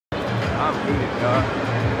I'm heated, dog.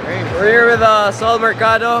 We're here with Saul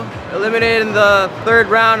Mercado, eliminated in the 3rd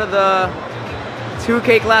round of the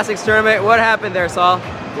 2K Classics tournament. What happened there, Saul?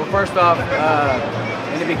 Well, first off,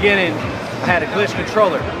 in the beginning, I had a glitch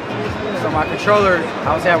controller. So my controller,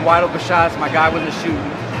 I was having wide open shots, my guy wasn't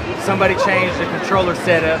shooting. Somebody changed the controller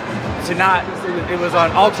setup to not, it was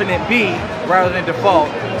on alternate B rather than default.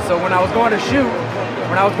 So when I was going to shoot,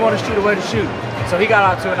 it wasn't shoot. So he got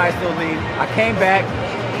out to a nice little lead. I came back,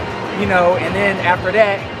 you know, and then after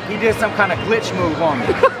that, he did some kind of glitch move on me.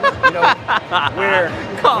 You know, where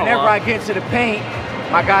whenever I get to the paint,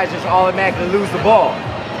 my guys just automatically lose the ball.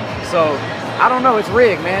 So, I don't know, it's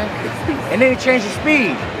rigged, man. And then he changed the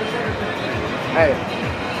speed. Hey,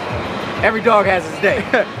 every dog has his day.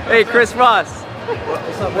 Hey, Chris Ross.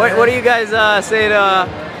 What do you guys say to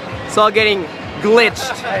Saul getting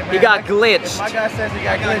glitched? Hey, man, he got glitched. If my guy says he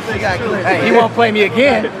got glitched, he got glitched. Hey, he won't play me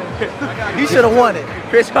again. He should have won it.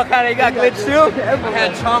 Chris, what kind of got glitched too? I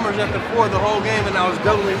had Chalmers at the 4 the whole game, and I was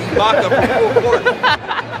doubling Baca for full court.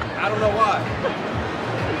 I don't know why.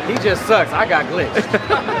 He just sucks. I got glitched.